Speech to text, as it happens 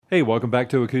Hey, welcome back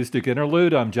to Acoustic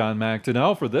Interlude. I'm John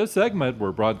McDonnell. For this segment,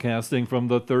 we're broadcasting from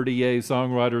the 30A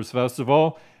Songwriters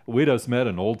Festival. We just met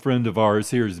an old friend of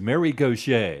ours. Here's Mary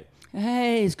Gauthier.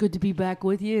 Hey, it's good to be back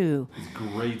with you. It's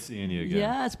great seeing you again.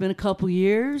 Yeah, it's been a couple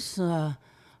years. I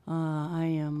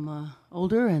am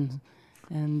older and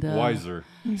wiser.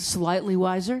 Slightly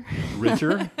wiser.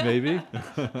 Richer, maybe?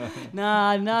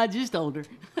 Nah, just older.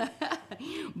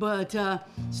 But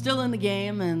still in the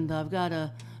game, and I've got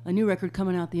a new record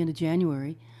coming out the end of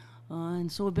January.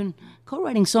 And so I've been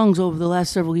co-writing songs over the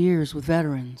last several years with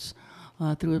veterans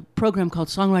through a program called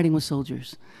Songwriting with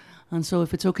Soldiers. And so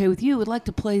if it's okay with you, I'd like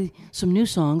to play some new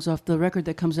songs off the record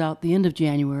that comes out the end of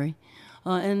January.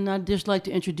 And I'd just like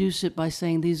to introduce it by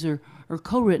saying these are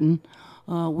co-written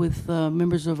with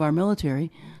members of our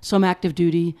military, some active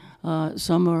duty,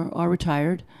 some are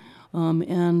retired.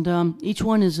 And each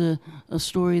one is a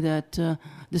story that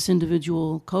this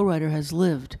individual co-writer has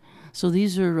lived. So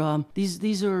these are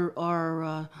these are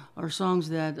our songs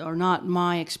that are not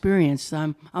my experience.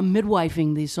 I'm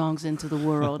midwifing these songs into the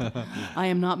world. I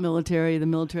am not military. The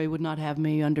military would not have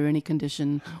me under any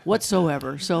condition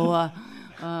whatsoever. So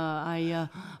I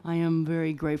am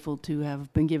very grateful to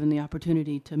have been given the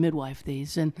opportunity to midwife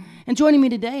these. And joining me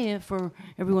today, for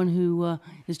everyone who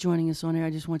is joining us on air, I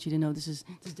just want you to know this is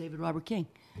David Robert King.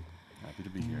 Happy to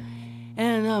be here.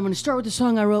 And I'm going to start with the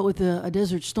song I wrote with a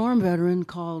Desert Storm veteran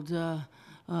called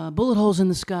Bullet Holes in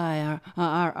the Sky.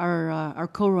 Our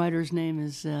co-writer's name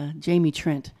is Jamie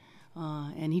Trent.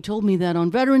 And he told me that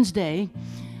on Veterans Day,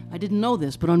 I didn't know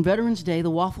this, but on Veterans Day, the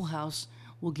Waffle House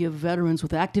will give veterans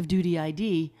with active duty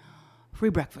ID free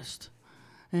breakfast.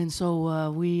 And so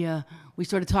we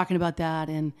started talking about that,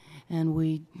 and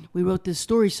we wrote this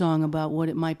story song about what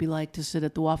it might be like to sit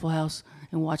at the Waffle House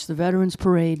and watch the Veterans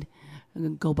Parade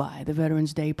go by, the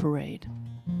Veterans Day Parade.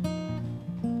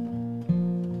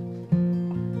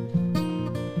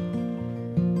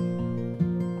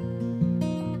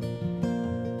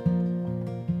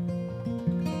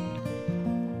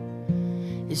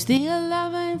 It's the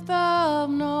 11th of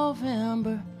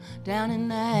November down in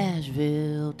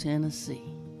Nashville, Tennessee.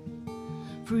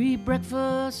 Free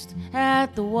breakfast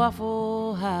at the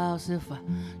Waffle House if I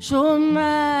show 'em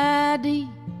my ID.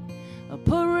 A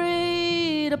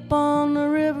parade up on the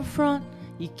riverfront,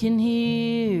 you can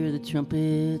hear the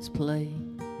trumpets play.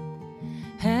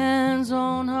 Hands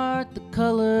on heart, the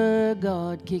color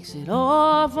guard kicks it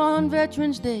off on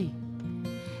Veterans Day.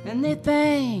 And they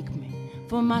thank me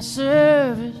for my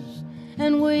service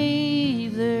and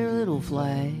wave their little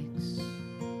flags.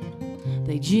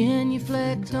 They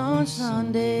genuflect on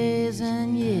Sundays,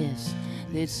 and yes,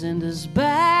 they'd send us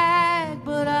back,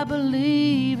 but I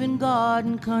believe in God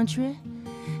and country,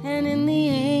 and in the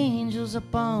angels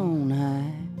up on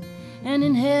high, and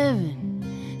in heaven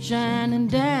shining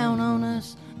down on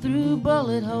us through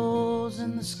bullet holes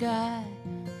in the sky.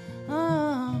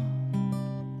 Oh.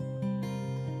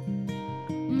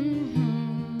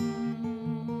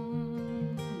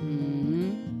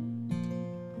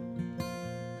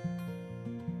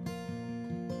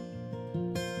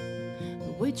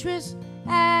 Waitress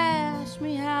asked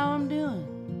me how I'm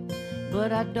doing,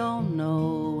 but I don't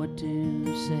know what to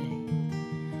say.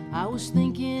 I was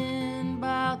thinking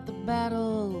about the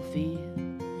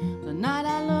battlefield, the night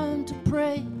I learned to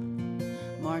pray.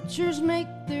 Marchers make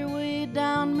their way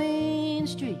down Main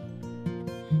Street,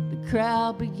 the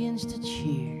crowd begins to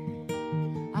cheer.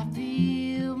 I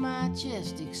feel my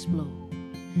chest explode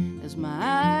as my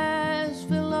eyes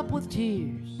fill up with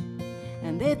tears,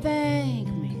 and they thank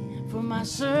me for my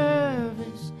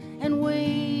service and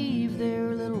wave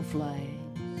their little flags.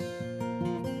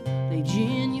 They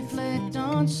genuflect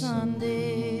on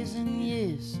Sundays, and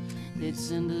yes, they'd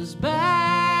send us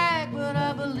back, but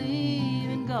I believe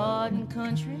in God and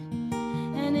country,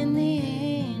 and in the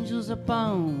angels up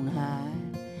on high,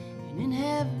 and in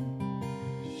heaven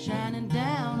shining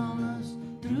down on us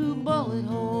through bullet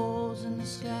holes in the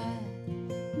sky.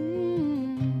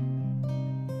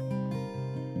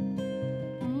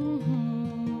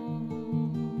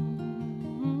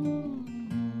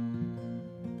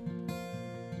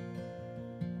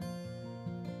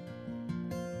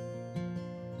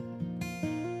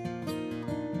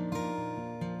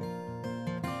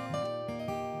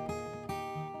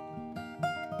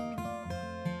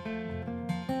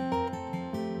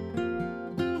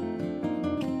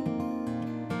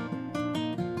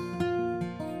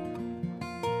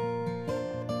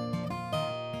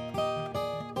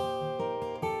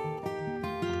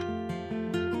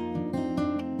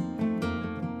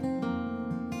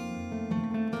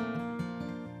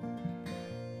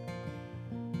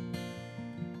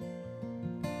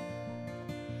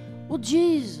 Well,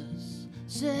 Jesus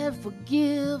said,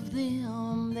 forgive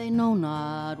them, they know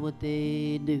not what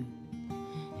they do.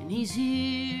 And he's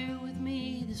here with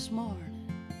me this morning,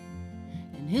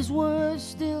 and his words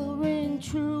still ring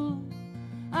true.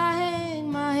 I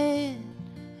hang my head,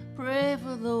 pray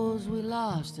for those we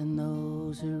lost and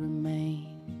those who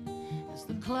remain. As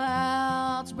the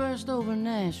clouds burst over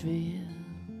Nashville,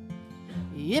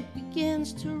 it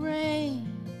begins to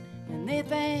rain, and they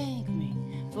thank me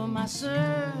for my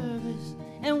service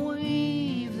and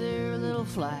wave their little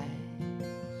flags.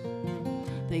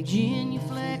 They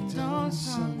genuflect on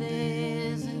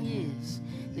Sundays, and yes,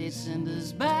 they send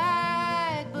us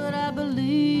back. But I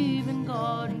believe in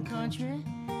God and country,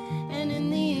 and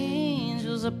in the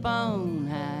angels up on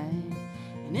high,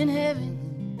 and in heaven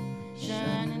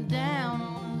shining down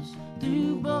on us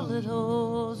through bullet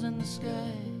holes in the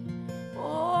sky.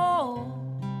 Oh,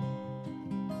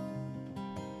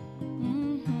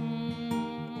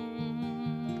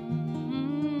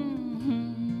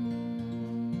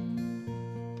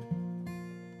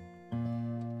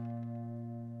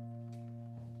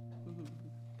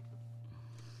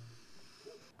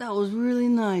 that was really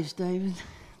nice, David.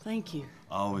 Thank you.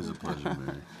 Always a pleasure,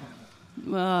 Mary.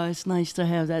 Well, it's nice to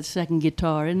have that second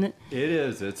guitar, isn't it? It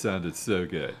is. It sounded so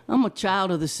good. I'm a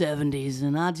child of the 70s,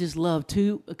 and I just love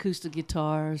two acoustic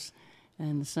guitars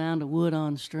and the sound of wood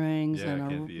on strings, Yeah, I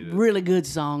can't and beat a it. really good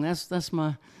song. That's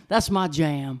my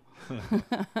jam.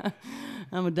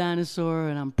 I'm a dinosaur,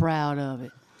 and I'm proud of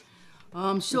it.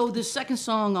 So this second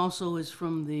song also is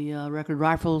from the record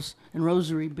Rifles and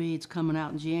Rosary Beads, coming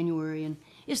out in January, and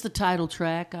it's the title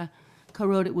track. I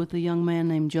co-wrote it with a young man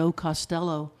named Joe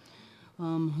Costello,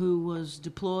 who was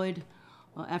deployed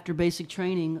after basic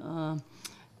training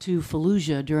to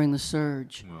Fallujah during the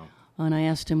surge. Wow. And I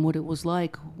asked him what it was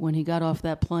like when he got off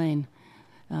that plane,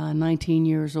 19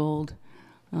 years old,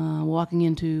 walking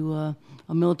into a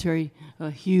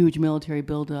huge military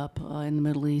buildup in the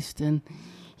Middle East. And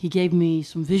he gave me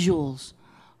some visuals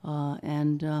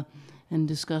and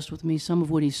discussed with me some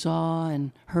of what he saw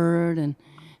and heard, and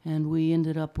we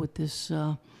ended up with this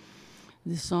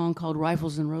song called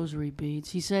Rifles and Rosary Beads.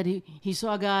 He said he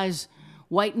saw guys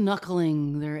white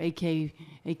knuckling their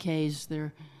AKs,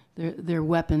 their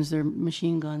weapons, their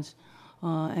machine guns,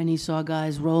 and he saw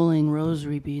guys rolling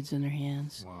rosary beads in their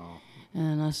hands. Wow.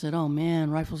 And I said, oh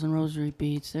man, Rifles and Rosary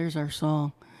Beads, there's our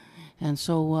song. And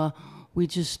so we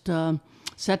just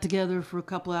sat together for a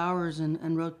couple hours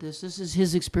and wrote this. This is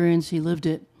his experience. He lived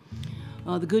it.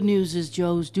 The good news is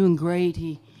Joe's doing great.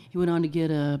 He went on to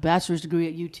get a bachelor's degree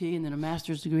at UT and then a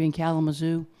master's degree in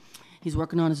Kalamazoo. He's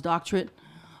working on his doctorate,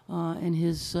 and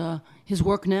his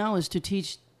work now is to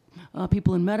teach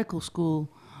people in medical school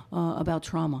about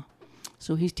trauma.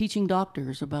 So he's teaching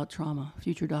doctors about trauma,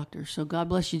 future doctors. So God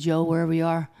bless you, Joe, wherever you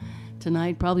are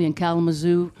tonight, probably in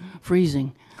Kalamazoo,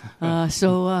 freezing.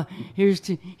 So here's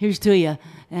to you,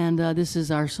 and this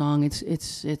is our song. It's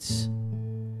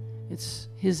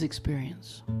his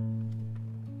experience.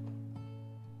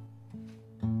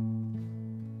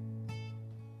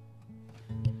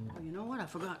 Oh, you know what? I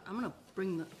forgot. I'm gonna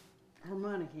bring the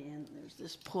harmonica in. There's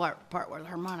this part where the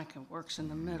harmonica works in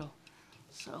the middle.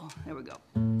 So there we go.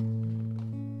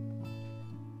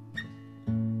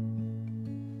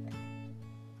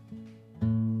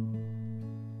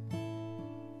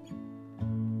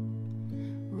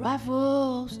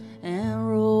 Rifles and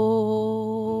rosary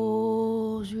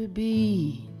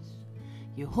beads,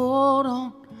 you hold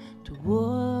on to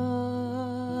what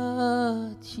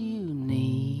you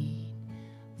need.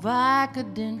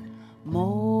 Vicodin,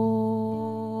 morphine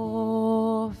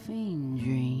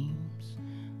dreams,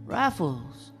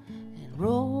 rifles and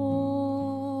rosary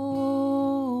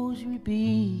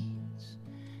beads,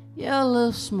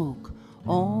 yellow smoke,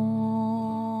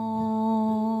 orange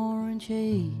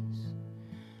haze,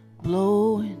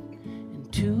 blowing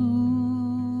into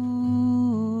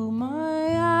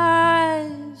my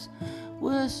eyes,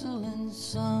 whistling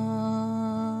sunset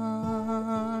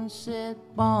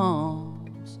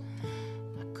bombs.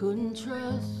 I couldn't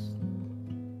trust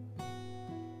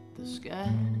the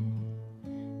sky.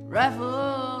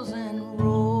 Rifles and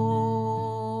rosary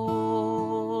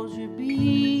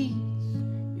beads,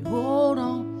 you hold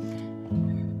on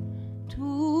to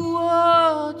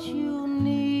what you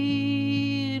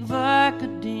need.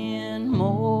 Vicodin,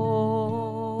 morphine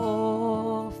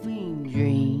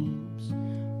dreams,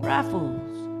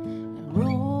 rifles and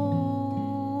rosary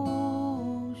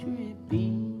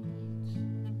beads.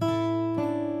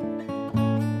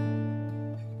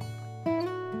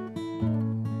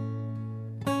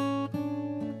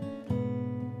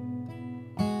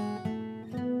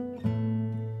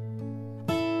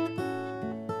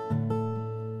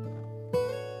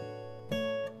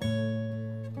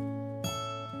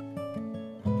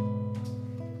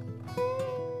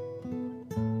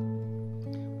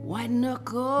 white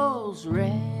knuckles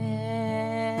wrapped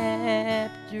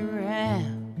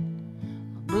around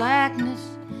blackness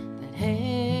that has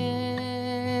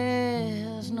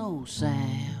no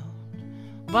sound.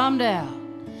 Bombed out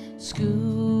schools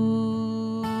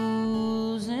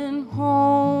and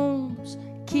homes,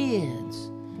 kids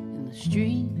in the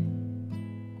street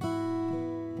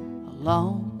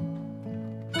alone.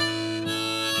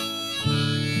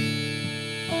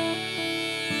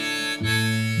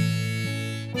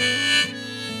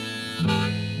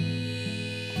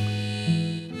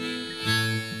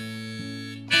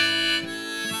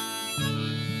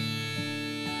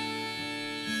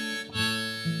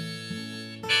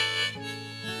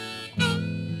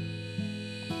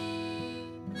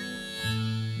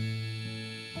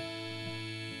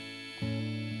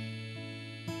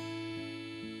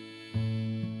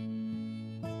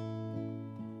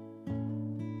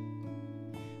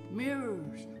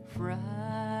 Mirrors frighten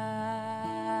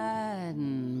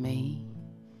me.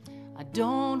 I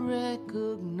don't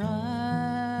recognize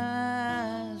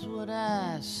what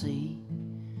I see.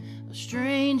 A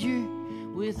stranger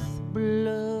with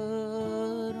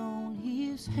blood on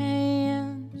his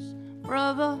hands.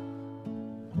 Brother,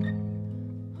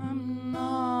 I'm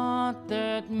not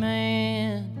that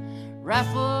man.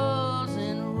 Rifles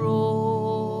and rosary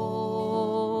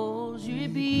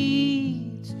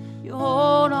beads. You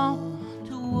hold on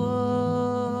to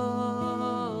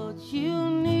what you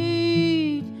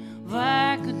need.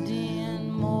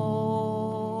 Vicodin,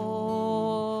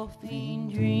 morphine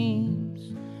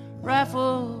dreams.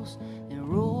 Rifles and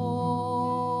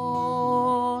rosary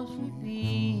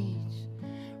beads.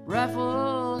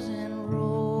 Rifles and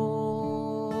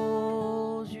rosary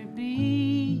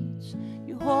beads.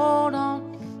 You hold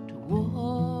on to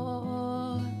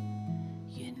what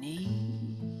you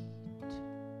need.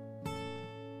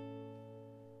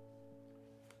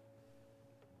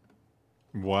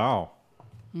 Wow.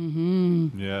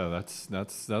 Mm-hmm. Yeah,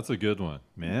 that's a good one,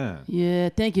 man. Yeah,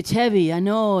 thank you. It's heavy. I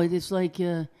know. It's like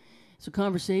it's a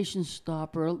conversation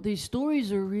stopper. These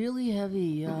stories are really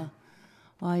heavy.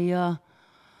 I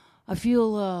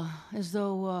feel as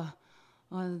though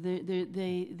they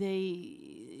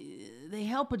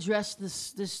help address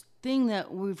this thing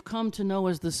that we've come to know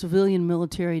as the civilian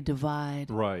military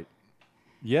divide. Right.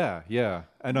 Yeah, yeah.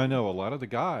 And I know a lot of the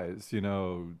guys,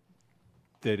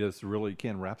 they just really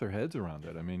can't wrap their heads around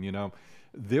it. I mean,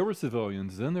 there were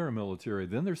civilians, then there were military,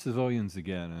 then there's civilians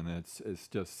again, and it's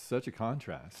just such a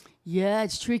contrast. Yeah,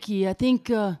 it's tricky. I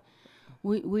think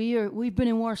we've been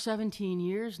in war 17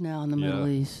 years now in the Middle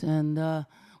East, and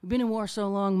we've been in war so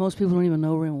long most people don't even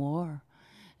know we're in war,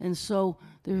 and so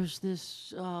there's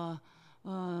this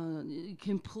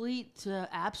complete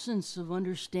absence of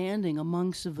understanding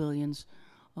among civilians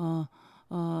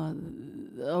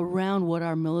around what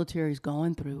our military is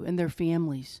going through and their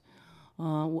families.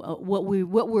 What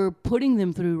we're putting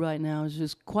them through right now is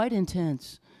just quite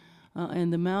intense,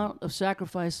 and the amount of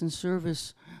sacrifice and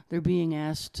service they're being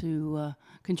asked to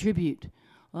contribute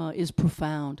is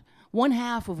profound.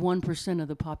 1/2 of 1% of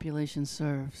the population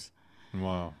serves.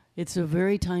 Wow. It's a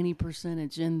very tiny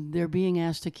percentage, and they're being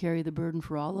asked to carry the burden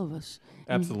for all of us.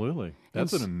 Absolutely.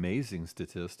 That's an amazing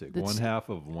statistic. 1/2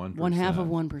 of 1%. 1/2 of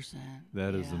 1%.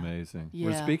 That is amazing. Yeah.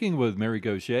 We're speaking with Mary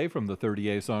Gauthier from the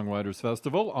 30A Songwriters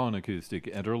Festival on Acoustic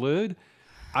Interlude.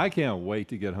 I can't wait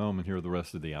to get home and hear the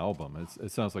rest of the album.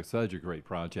 It sounds like such a great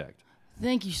project.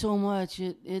 Thank you so much.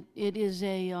 It is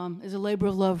a labor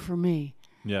of love for me.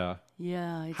 Yeah.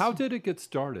 Yeah. How did it get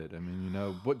started? I mean,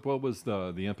 what was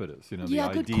the impetus? The good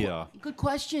idea. Good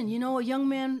question. A young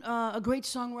man, a great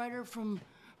songwriter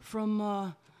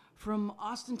from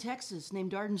Austin, Texas,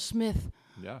 named Arden Smith.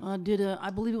 Yeah. Did I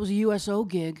believe it was a USO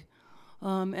gig,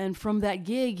 and from that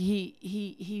gig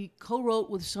he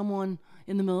co-wrote with someone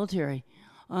in the military,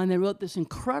 and they wrote this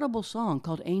incredible song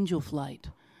called "Angel Flight."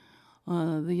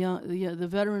 The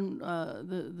veteran,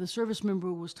 the service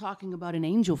member was talking about an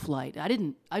angel flight.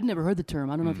 I'd never heard the term.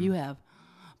 I don't know if you have,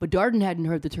 but Darden hadn't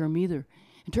heard the term either.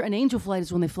 An angel flight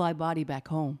is when they fly body back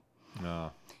home.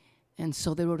 And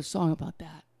so they wrote a song about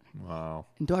that. Wow.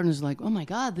 And Darden's like, oh my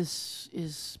God, this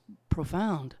is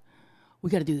profound. We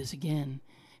got to do this again.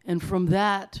 And from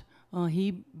that,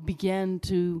 he began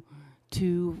to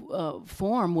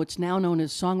form what's now known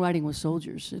as Songwriting with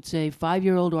Soldiers. It's a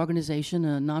 5-year-old organization,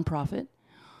 a nonprofit,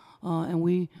 and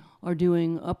we are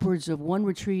doing upwards of 1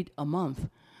 retreat a month.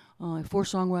 4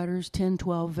 songwriters, 10,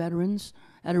 12 veterans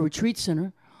at a retreat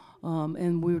center,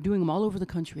 and we're doing them all over the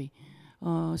country.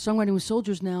 Songwriting with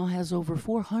Soldiers now has over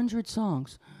 400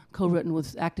 songs co-written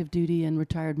with active duty and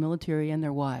retired military and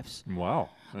their wives. Wow.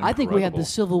 I think we have the Incredible.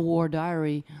 Civil War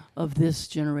diary of this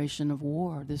generation of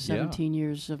war, this Yeah. 17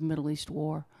 years of Middle East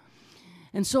war.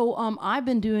 And so I've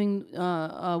been doing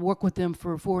work with them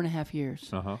for 4.5 years.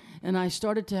 Uh-huh. And I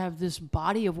started to have this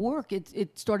body of work.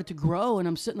 It started to grow, and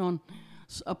I'm sitting on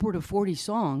upward of 40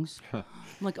 songs. I'm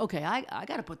like, okay, I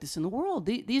got to put this in the world.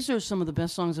 These are some of the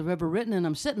best songs I've ever written, and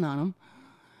I'm sitting on them.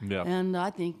 Yeah. And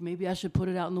I think maybe I should put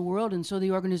it out in the world. And so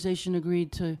the organization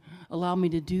agreed to allow me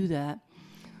to do that.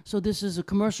 So this is a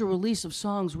commercial release of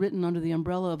songs written under the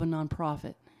umbrella of a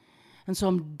nonprofit. And so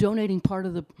I'm donating part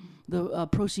of the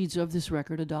proceeds of this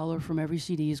record. $1 from every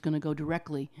CD is going to go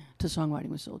directly to Songwriting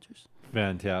with Soldiers.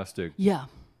 Fantastic. Yeah.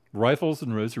 Rifles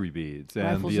and Rosary Beads. And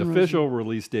Rifles the and official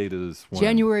release date is when?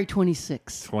 January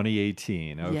 26th.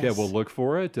 2018. Okay, Yes. we'll look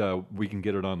for it. We can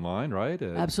get it online, right?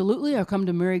 Absolutely. I'll come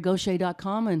to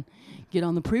MaryGauthier.com and get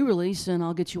on the pre-release, and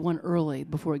I'll get you one early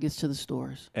before it gets to the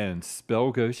stores. And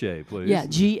spell Gauthier, please. Yeah,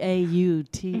 Gauthier.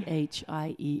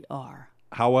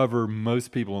 However,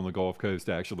 most people on the Gulf Coast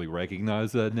actually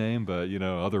recognize that name, but,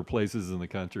 other places in the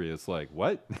country, it's like,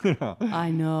 what?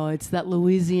 I know. It's that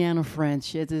Louisiana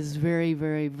French. It is very,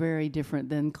 very, very different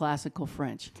than classical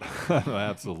French.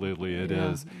 Absolutely, it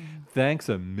Yeah. is. Thanks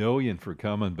a million for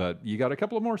coming, but you got a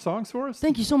couple of more songs for us?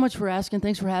 Thank you so much for asking.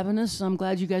 Thanks for having us. I'm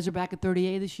glad you guys are back at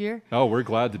 30A this year. Oh, we're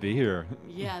glad to be here.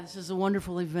 Yeah, this is a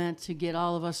wonderful event to get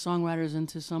all of us songwriters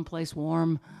into someplace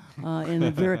warm. In a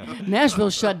very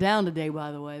Nashville's shut down today,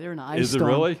 by the way. They're in an ice Is storm.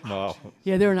 it really? Oh.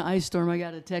 Yeah, they're in an ice storm. I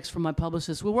got a text from my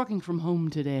publicist. We're working from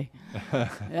home today.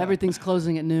 Everything's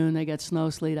closing at noon. They got snow,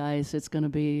 sleet, ice. It's going to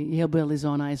be hillbillies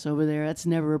on ice over there. That's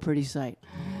never a pretty sight.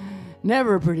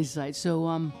 Never a pretty sight.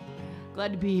 So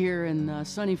glad to be here in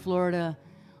sunny Florida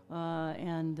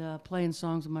and playing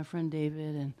songs with my friend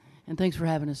David. And thanks for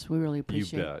having us. We really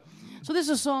appreciate bet. it. So this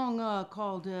is a song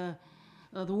called The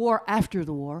War After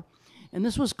the War. And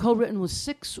this was co-written with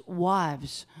 6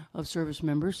 wives of service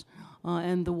members.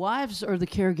 And the wives are the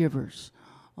caregivers.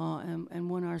 And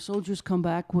when our soldiers come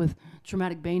back with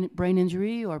traumatic brain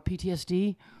injury or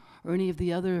PTSD or any of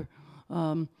the other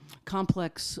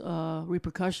complex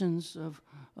repercussions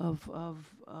of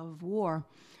war,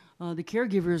 the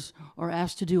caregivers are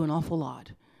asked to do an awful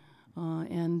lot.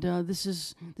 And this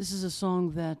is a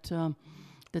song that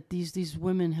these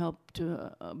women helped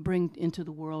to bring into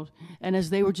the world. And as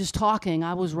they were just talking,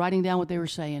 I was writing down what they were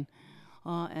saying.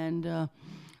 And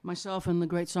myself and the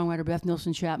great songwriter Beth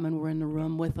Nilsson Chapman were in the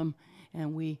room with them,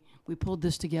 and we pulled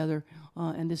this together,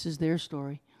 and this is their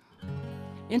story.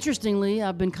 Interestingly,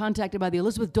 I've been contacted by the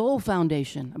Elizabeth Dole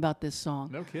Foundation about this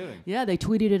song. No kidding. Yeah, they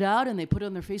tweeted it out, and they put it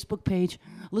on their Facebook page.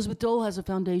 Elizabeth Dole has a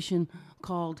foundation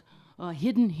called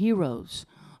Hidden Heroes.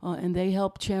 And they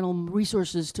help channel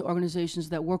resources to organizations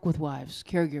that work with wives,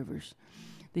 caregivers.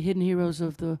 The hidden heroes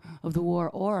of the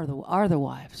war are the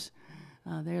wives.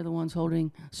 They're the ones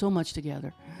holding so much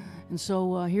together. And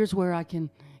so here's where I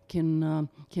can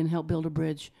help build a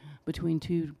bridge between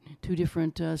two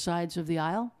different sides of the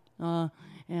aisle.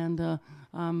 And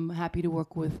I'm happy to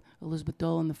work with Elizabeth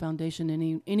Dole and the foundation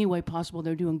any way possible.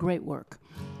 They're doing great work.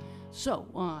 So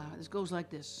this goes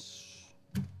like this.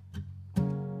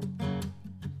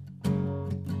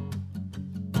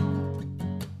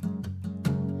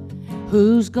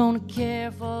 Who's gonna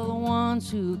care for the ones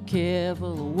who care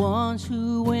for the ones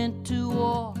who went to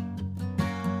war?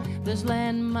 There's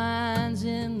landmines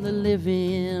in the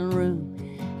living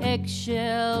room,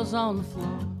 eggshells on the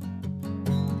floor.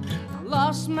 I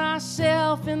lost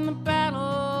myself in the battle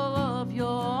of your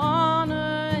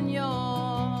honor and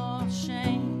your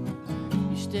shame.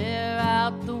 You stare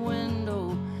out the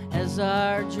window as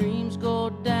our dreams go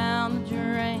down the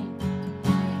drain.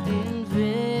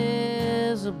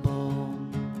 Invisible.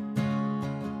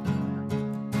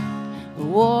 The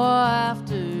war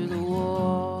after the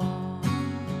war.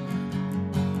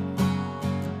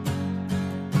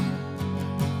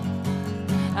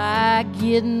 I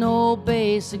get no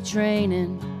basic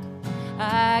training.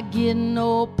 I get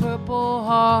no Purple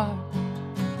Heart.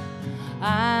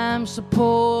 I'm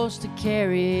supposed to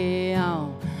carry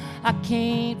on. I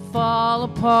can't fall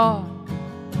apart.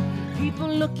 People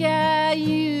look at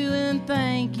you and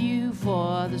thank you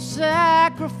for the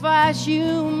sacrifice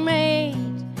you made.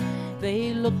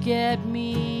 They look at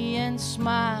me and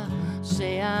smile,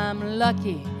 say I'm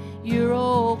lucky, you're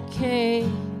okay.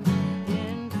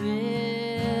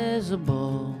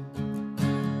 Invisible.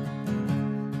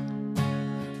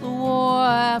 The war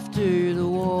after the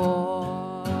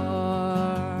war.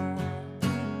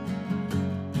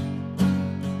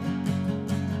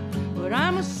 But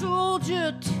I'm a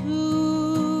soldier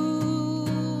too,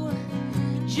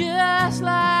 just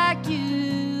like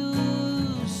you.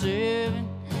 serving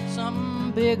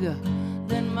something bigger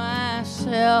than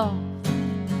myself.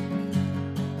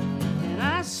 And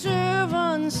I serve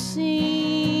unseen,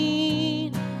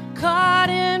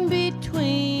 caught in between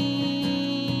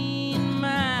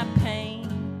my pain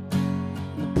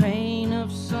and the pain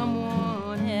of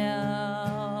someone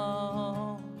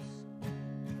else.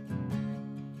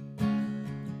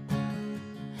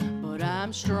 But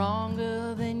I'm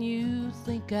stronger than you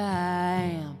think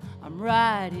I am. I'm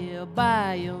right here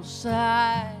by your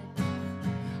side.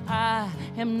 I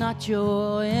am not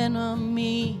your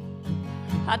enemy.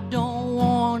 I don't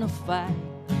want to fight.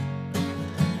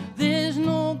 There's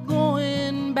no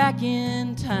going back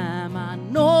in time. I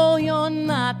know you're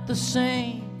not the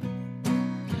same,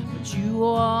 but you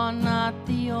are not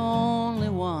the only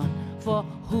one for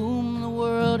whom the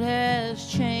world has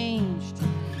changed.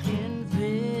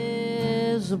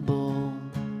 Invisible,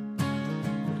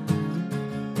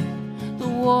 the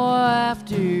war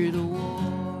after the war.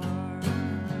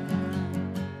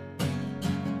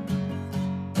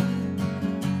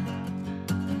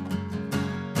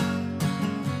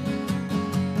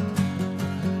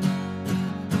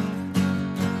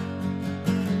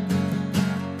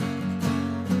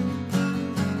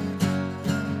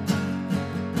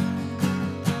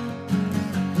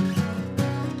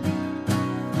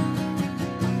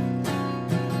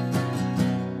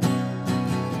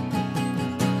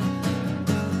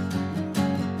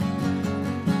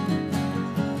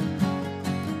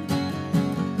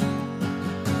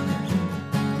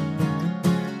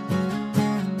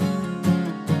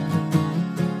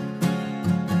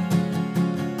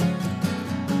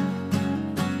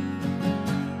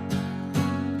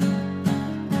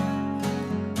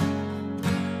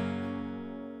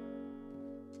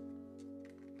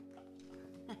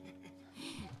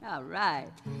 All right.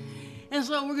 And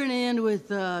so we're going to end with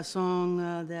a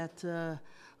song that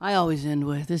I always end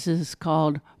with. This is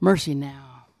called Mercy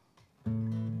Now.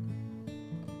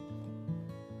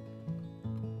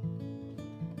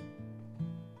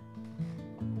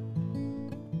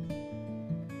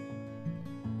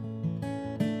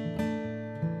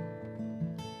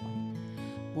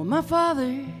 Well, my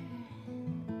father,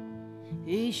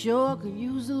 he sure could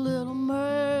use a little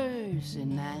mercy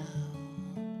now.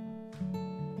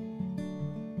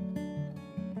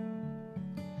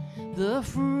 The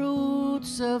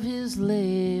fruits of his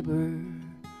labor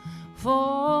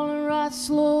falling right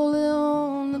slowly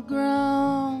on the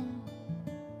ground.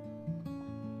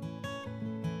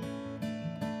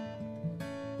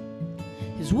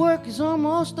 His work is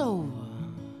almost over.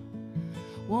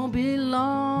 Won't be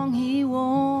long, he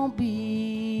won't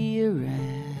be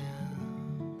around.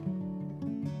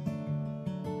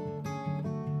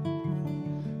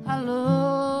 I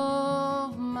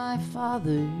love my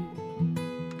father.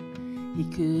 He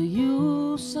could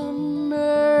use some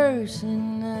mercy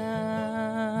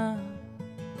now.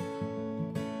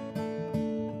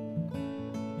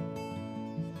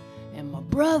 And my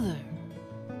brother,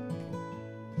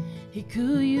 he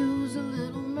could use a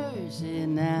little mercy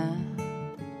now.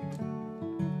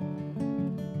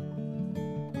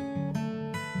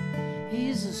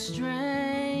 He's a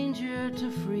stranger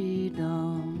to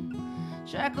freedom,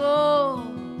 shackled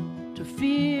to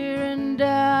fear and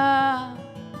doubt.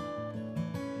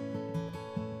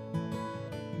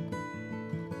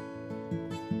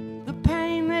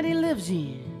 That he lives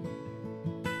in,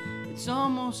 it's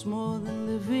almost more than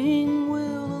living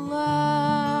will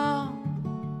allow.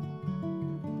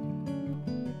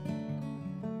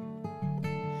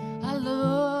 I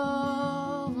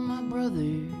love my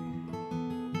brother.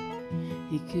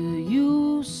 He could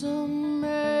use some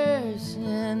mercy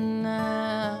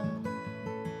now.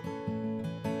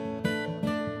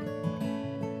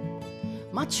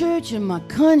 My church and my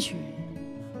country,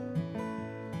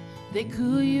 they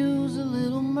could use a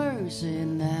little mercy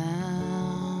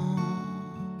now.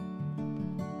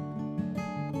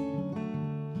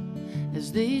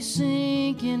 As they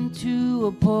sink into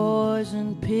a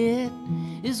poison pit,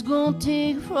 it's gonna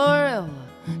take forever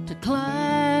to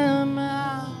climb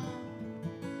out.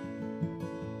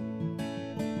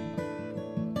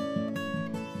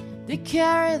 They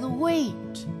carry the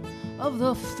weight of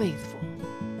the faithful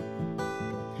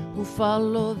who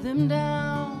follow them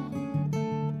down.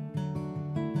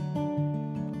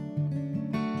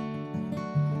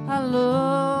 I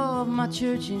love my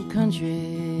church and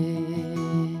country.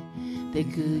 They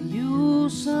could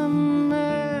use some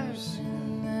mercy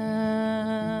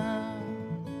now.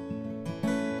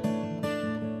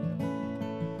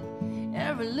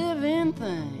 Every living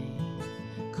thing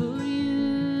could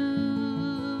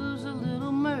use a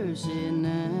little mercy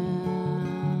now.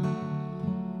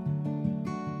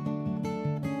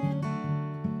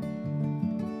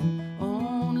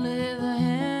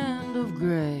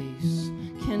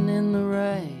 in the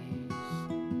race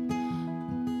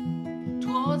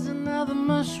towards another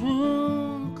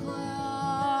mushroom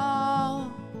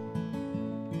cloud.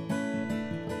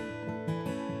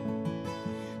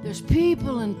 There's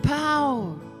people in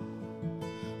power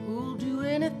who'll do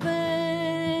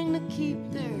anything to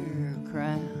keep their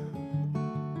crown.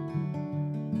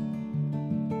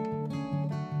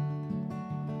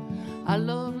 I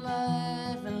love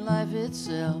life and life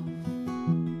itself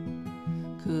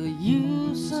could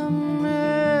use some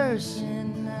mercy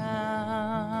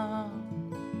now.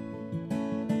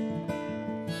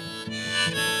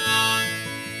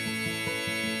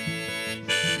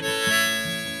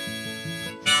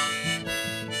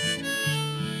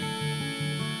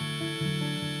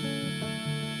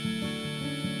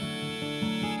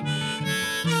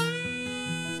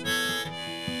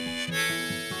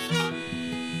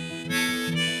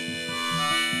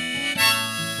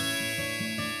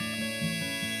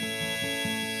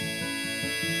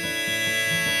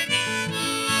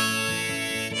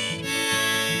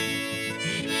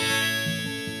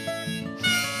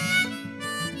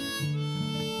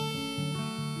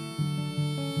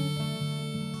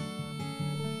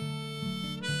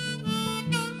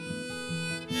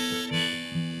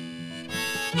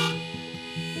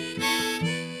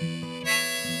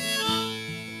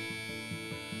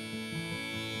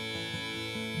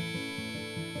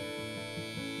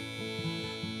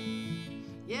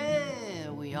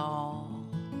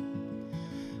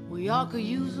 We all could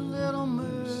use a little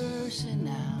mercy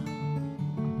now.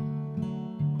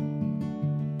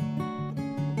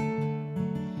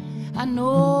 I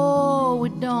know we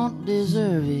don't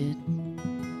deserve it,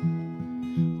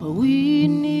 but we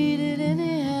need it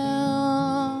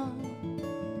anyhow.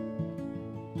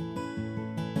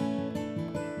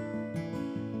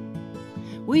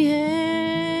 We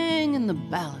hang in the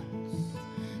balance,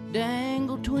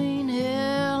 dangle between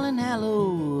hell and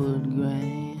hallowed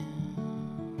ground.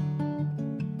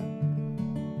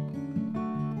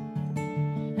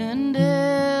 And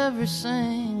every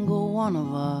single one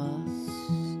of us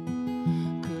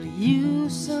could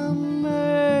use some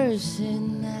mercy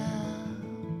now.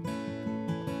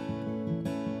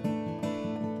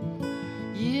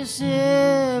 Yes,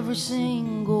 every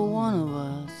single one of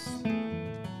us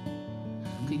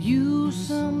could use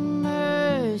some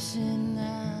mercy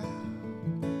now.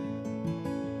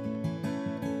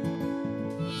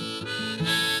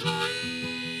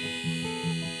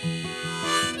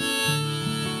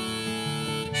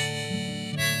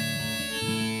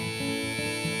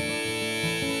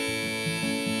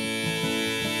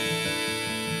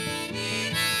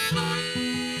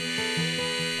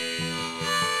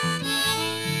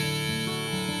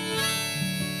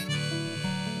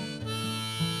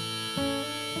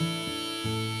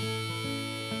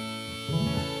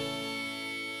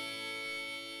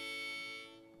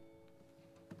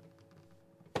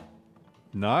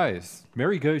 Nice.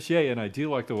 Mary Gauthier, and I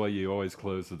do like the way you always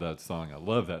close with that song. I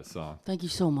love that song. Thank you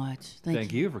so much.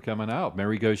 Thank you for coming out.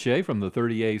 Mary Gauthier from the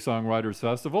 30A Songwriters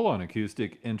Festival on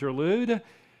Acoustic Interlude.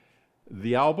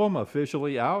 The album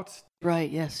officially out.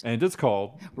 Right, yes. And it's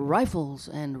called Rifles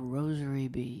and Rosary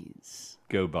Beads.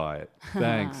 Go Buy It.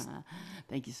 Thanks.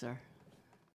 Thank you, sir.